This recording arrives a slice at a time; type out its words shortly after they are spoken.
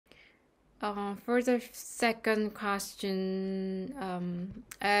For the second question,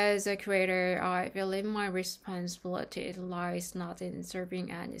 as a creator, I believe my responsibility lies not in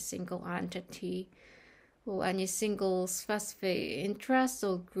serving any single entity or any single specific interest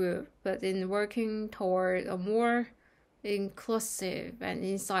or group, but in working toward a more inclusive and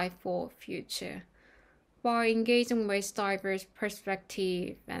insightful future. By engaging with diverse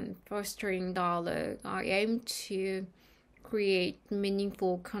perspectives and fostering dialogue, I aim to create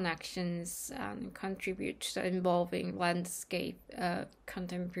meaningful connections and contribute to the evolving landscape of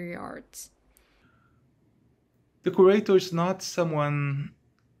contemporary art. The curator is not someone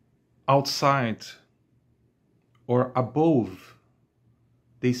outside or above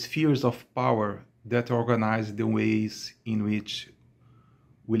the spheres of power that organize the ways in which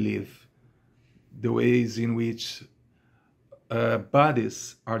we live, the ways in which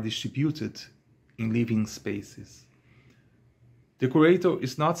bodies are distributed in living spaces. The curator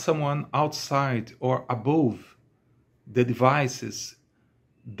is not someone outside or above the devices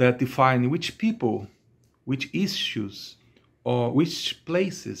that define which people, which issues, or which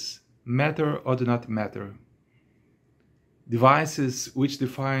places matter or do not matter. Devices which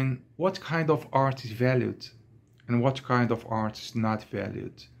define what kind of art is valued and what kind of art is not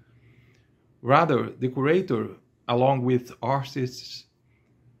valued. Rather, the curator, along with artists,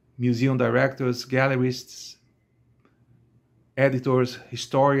 museum directors, gallerists, editors,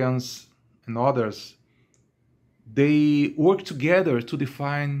 historians, and others, they work together to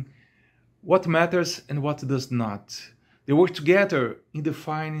define what matters and what does not. They work together in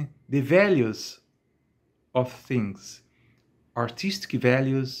defining the values of things, artistic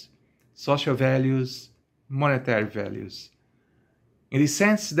values, social values, monetary values. In this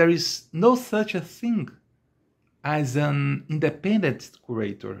sense, there is no such a thing as an independent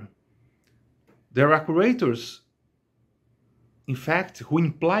curator. There are curators, in fact, who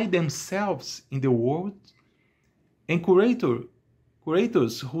imply themselves in the world, and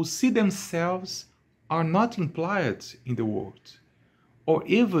curators who see themselves are not implied in the world, or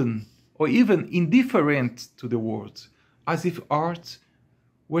even indifferent to the world, as if art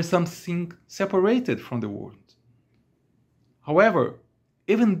were something separated from the world. However,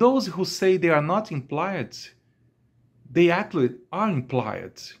 even those who say they are not implied, they actually are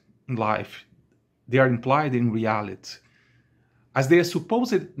implied in life. They are implied in reality, as their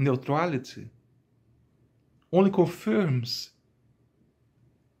supposed neutrality only confirms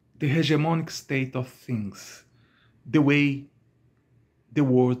the hegemonic state of things, the way the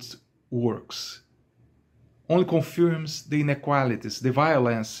world works, only confirms the inequalities, the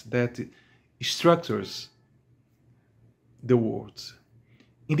violence that structures the world.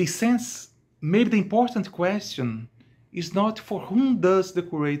 In this sense, maybe the important question is not for whom does the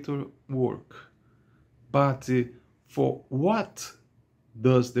curator work, but for what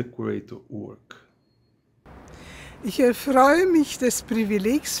does the curator work? Ich erfreue mich des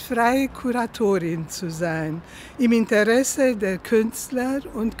Privilegs, freie Kuratorin zu sein, im Interesse der Künstler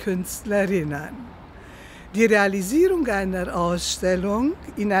und Künstlerinnen. Die Realisierung einer Ausstellung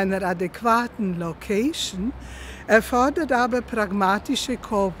in einer adäquaten Location erfordert aber pragmatische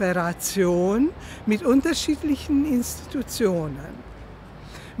Kooperation mit unterschiedlichen Institutionen.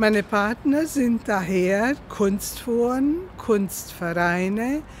 Meine Partner sind daher Kunstforen,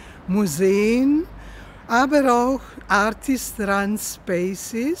 Kunstvereine, Museen, aber auch Artist Run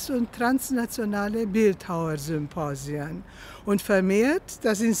Spaces und transnationale Bildhauersymposien und vermehrt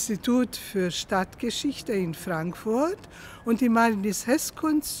das Institut für Stadtgeschichte in Frankfurt und die Marielies Hess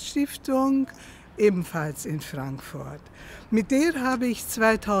Kunststiftung ebenfalls in Frankfurt. Mit der habe ich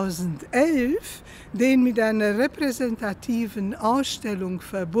 2011 den mit einer repräsentativen Ausstellung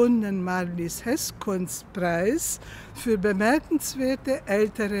verbundenen Marielies Hess Kunstpreis für bemerkenswerte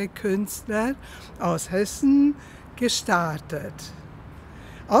ältere Künstler aus Hessen gestartet.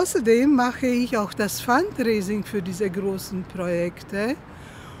 Außerdem mache ich auch das Fundraising für diese großen Projekte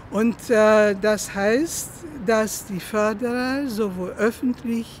und das heißt, dass die Förderer sowohl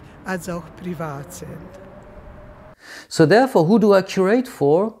öffentlich als auch privat sind. So therefore, who do I curate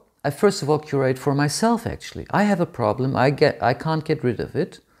for? I first of all curate for myself actually. I have a problem, I can't get rid of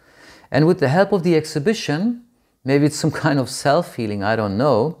it. And with the help of the exhibition, maybe it's some kind of self-healing, I don't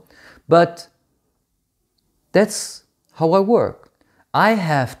know, but that's how I work. I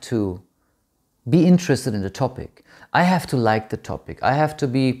have to be interested in the topic. I have to like the topic. I have to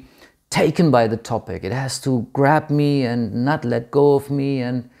be taken by the topic. It has to grab me and not let go of me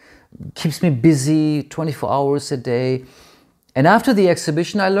and keeps me busy 24 hours a day. And after the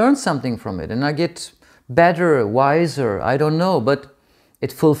exhibition, I learn something from it and I get better, wiser, I don't know, but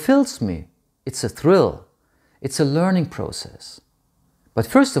it fulfills me. It's a thrill. It's a learning process. But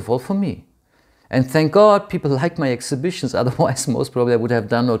first of all, for me, And thank God people like my exhibitions, otherwise most probably I would have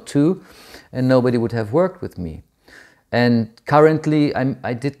done or two and nobody would have worked with me. And currently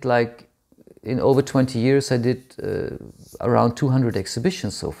I did, like, in over 20 years I did around 200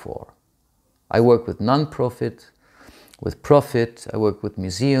 exhibitions so far. I work with non-profit, with profit, I work with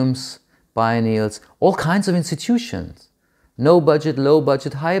museums, biennials, all kinds of institutions. No budget, low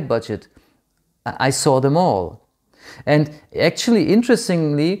budget, high budget. I saw them all. And actually,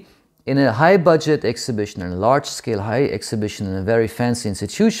 interestingly, in a high budget exhibition, in a large scale high exhibition in a very fancy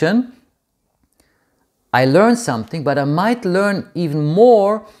institution, I learned something, but I might learn even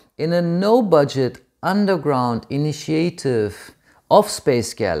more in a no budget underground initiative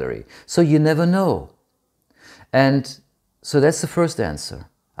off-space gallery. So you never know. And so that's the first answer.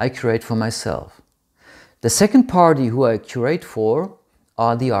 I curate for myself. The second party who I curate for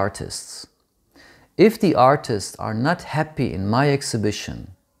are the artists. If the artists are not happy in my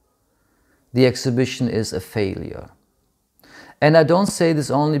exhibition, the exhibition is a failure. And I don't say this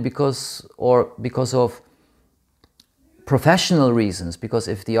only because of professional reasons, because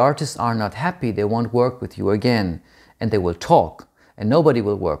if the artists are not happy, they won't work with you again, and they will talk, and nobody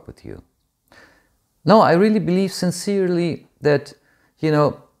will work with you. No, I really believe sincerely that, you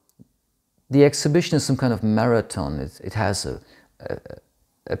know, the exhibition is some kind of marathon. It has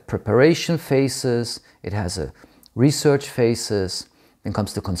a preparation phases, it has a research phases, then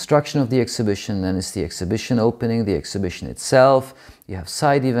comes the construction of the exhibition, then it's the exhibition opening, the exhibition itself, you have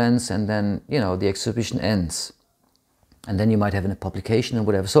side events, and then, you know, the exhibition ends. And then you might have a publication and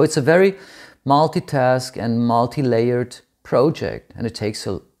whatever. So it's a very multitask and multi-layered project, and it takes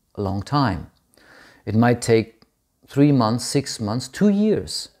a long time. It might take 3 months, 6 months, 2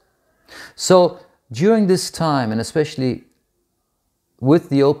 years. So during this time, and especially with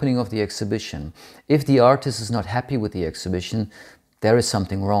the opening of the exhibition, if the artist is not happy with the exhibition, there is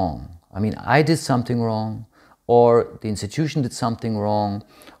something wrong. I mean, I did something wrong, or the institution did something wrong,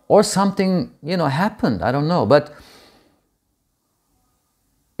 or something, you know, happened, I don't know. But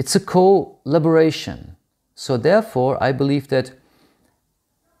it's a collaboration. So therefore, I believe that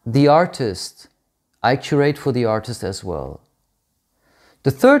the artist, I curate for the artist as well. The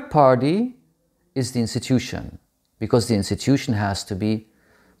third party is the institution, because the institution has to be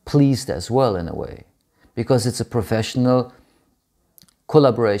pleased as well in a way, because it's a professional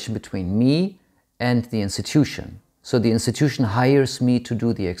collaboration between me and the institution. So the institution hires me to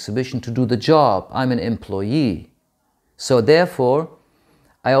do the exhibition, to do the job. I'm an employee. So therefore,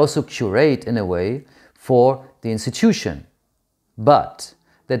 I also curate in a way for the institution. But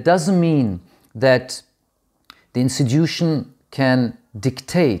that doesn't mean that the institution can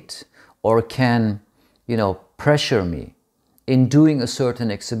dictate or can, you know, pressure me in doing a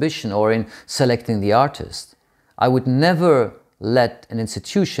certain exhibition or in selecting the artist. I would never let an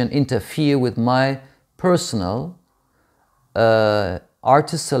institution interfere with my personal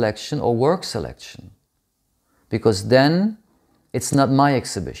artist selection or work selection, because then it's not my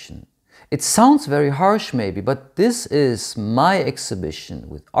exhibition. It sounds very harsh maybe, but this is my exhibition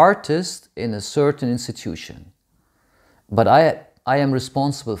with artists in a certain institution. But I am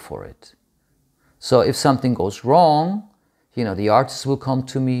responsible for it. So if something goes wrong, you know, the artists will come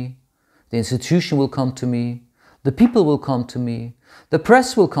to me, the institution will come to me, the people will come to me, the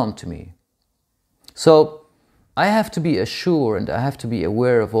press will come to me. So I have to be assured and I have to be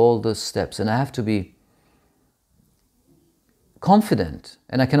aware of all the steps, and I have to be confident.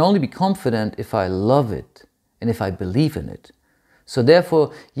 And I can only be confident if I love it and if I believe in it. So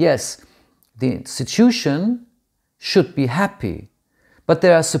therefore, yes, the institution should be happy, but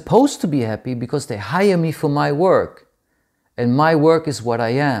they are supposed to be happy because they hire me for my work, and my work is what I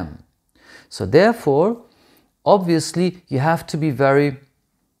am. So therefore, obviously, you have to be very,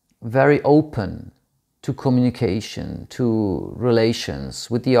 very open to communication, to relations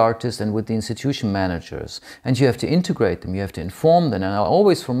with the artist and with the institution managers. And you have to integrate them, you have to inform them. And I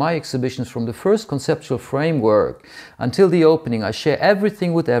always, for my exhibitions, from the first conceptual framework until the opening, I share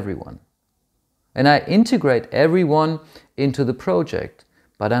everything with everyone. And I integrate everyone into the project,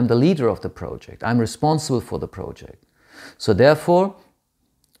 but I'm the leader of the project. I'm responsible for the project. So therefore,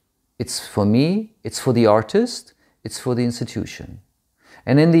 it's for me, it's for the artist, it's for the institution.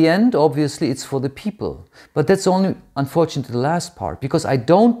 And in the end, obviously, it's for the people. But that's only, unfortunately, the last part, because I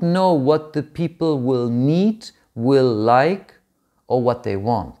don't know what the people will need, will like, or what they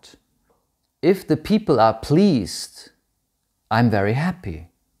want. If the people are pleased, I'm very happy.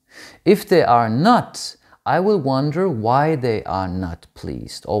 If they are not, I will wonder why they are not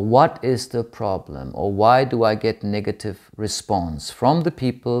pleased, or what is the problem, or why do I get negative response from the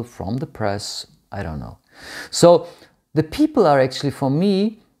people, from the press, I don't know. So the people are actually, for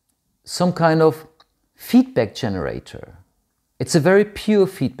me, some kind of feedback generator. It's a very pure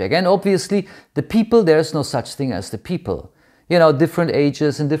feedback. And obviously, the people, there's no such thing as the people. You know, different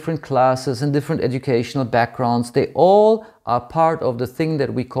ages and different classes and different educational backgrounds, they all are part of the thing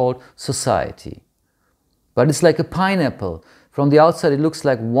that we call society. But it's like a pineapple. From the outside, it looks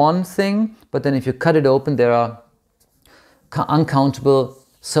like one thing, but then if you cut it open, there are uncountable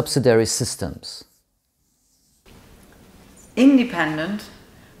subsidiary systems. Independent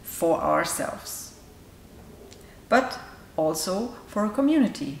for ourselves, but also for a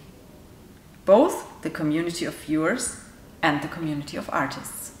community, both the community of viewers and the community of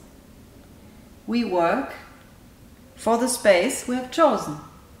artists. We work for the space we have chosen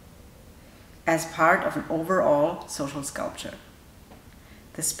as part of an overall social sculpture.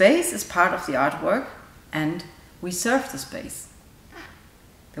 The space is part of the artwork and we serve the space.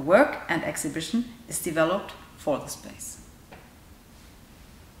 The work and exhibition is developed for the space.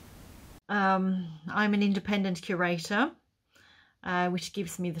 I'm an independent curator, which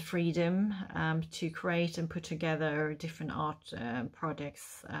gives me the freedom to create and put together different art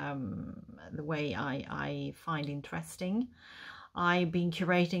projects the way I find interesting. I've been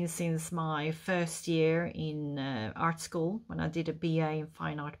curating since my first year in art school. When I did a BA in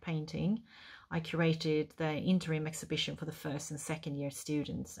fine art painting, I curated the interim exhibition for the first and second year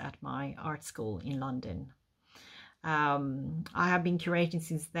students at my art school in London. I have been curating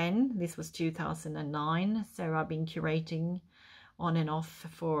since then. This was 2009, so I've been curating on and off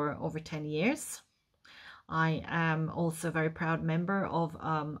for over 10 years. I am also a very proud member of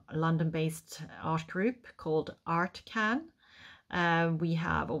a London-based art group called ArtCan. We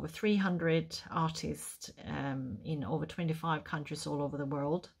have over 300 artists in over 25 countries all over the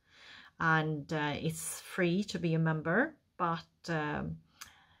world, and it's free to be a member, but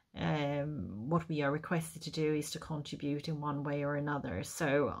what we are requested to do is to contribute in one way or another.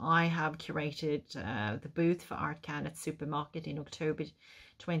 So I have curated the booth for ArtCan at Supermarket in October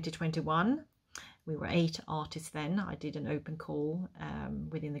 2021. We were 8 artists then. I did an open call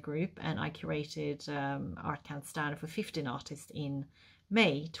within the group, and I curated ArtCan stand for 15 artists in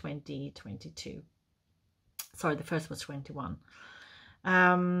May 2022. Sorry, the first was 21.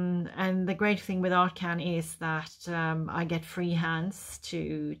 And the great thing with ArtCan is that I get free hands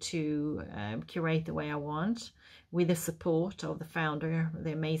to curate the way I want, with the support of the founder,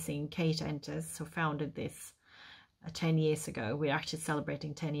 the amazing Kate Enters, who founded this 10 years ago. We're actually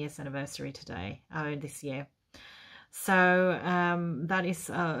celebrating 10 years anniversary today, this year. So that is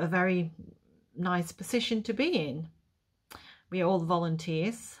a very nice position to be in. We are all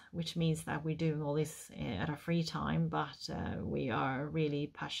volunteers, which means that we're doing all this at our free time, but we are really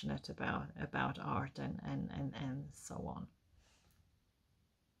passionate about art and so on.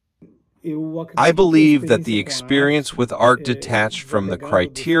 I believe that the experience with art detached from the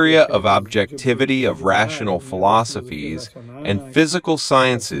criteria of objectivity of rational philosophies and physical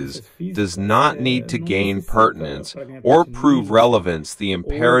sciences does not need to gain pertinence or prove relevance the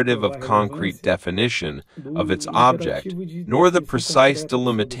imperative of concrete definition of its object, nor the precise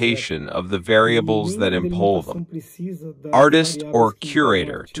delimitation of the variables that impel them. Artist or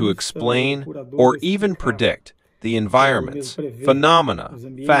curator to explain or even predict the environments, phenomena,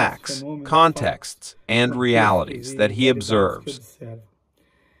 facts, contexts, and realities that he observes.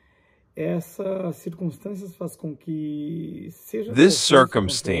 This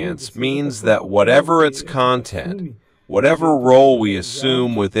circumstance means that whatever its content, whatever role we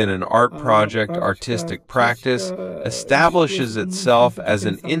assume within an art project artistic practice, establishes itself as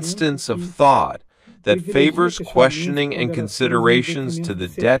an instance of thought that favors questioning and considerations to the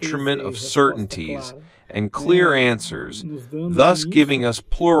detriment of certainties and clear answers, thus giving us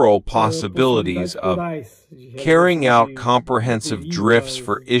plural possibilities of carrying out comprehensive drifts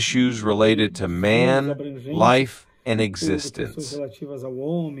for issues related to man, life, and existence.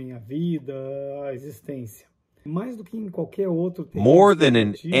 More than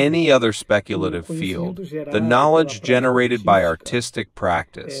in any other speculative field, the knowledge generated by artistic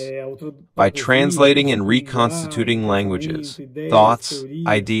practice, by translating and reconstituting languages, thoughts,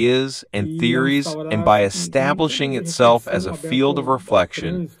 ideas, and theories, and by establishing itself as a field of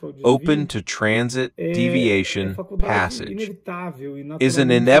reflection, open to transit, deviation, passage, is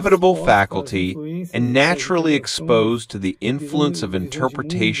an inevitable faculty and naturally exposed to the influence of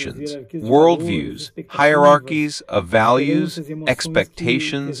interpretations, worldviews, hierarchies of values,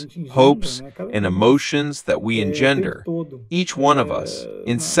 expectations, hopes, and emotions that we engender, each one of us,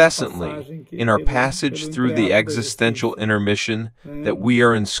 incessantly in our passage through the existential intermission that we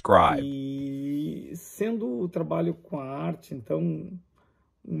are inscribed.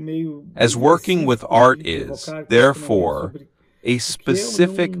 As working with art is, therefore, a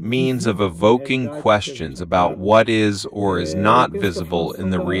specific means of evoking questions about what is or is not visible in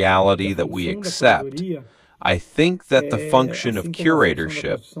the reality that we accept, I think that the function of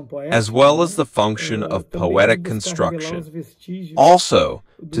curatorship, as well as the function of poetic construction, also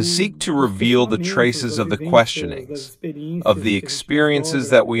to seek to reveal the traces of the questionings, of the experiences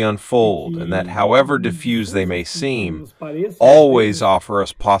that we unfold, and that, however diffuse they may seem, always offer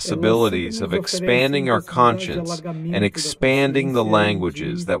us possibilities of expanding our conscience and expanding the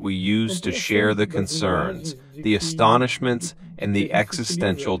languages that we use to share the concerns, the astonishments, and the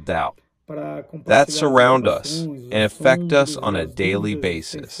existential doubt that surround us and affect us on a daily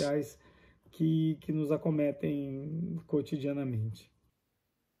basis.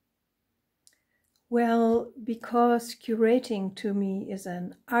 Well, because curating to me is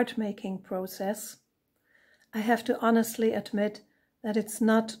an art-making process, I have to honestly admit that it's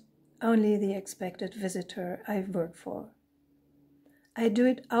not only the expected visitor I work for. I do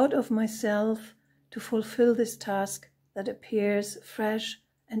it out of myself to fulfill this task that appears fresh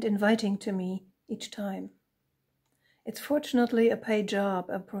and inviting to me each time. It's fortunately a paid job,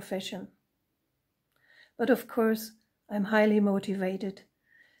 a profession. But of course, I'm highly motivated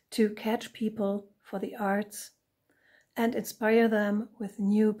to catch people for the arts and inspire them with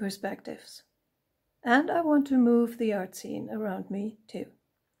new perspectives. And I want to move the art scene around me too.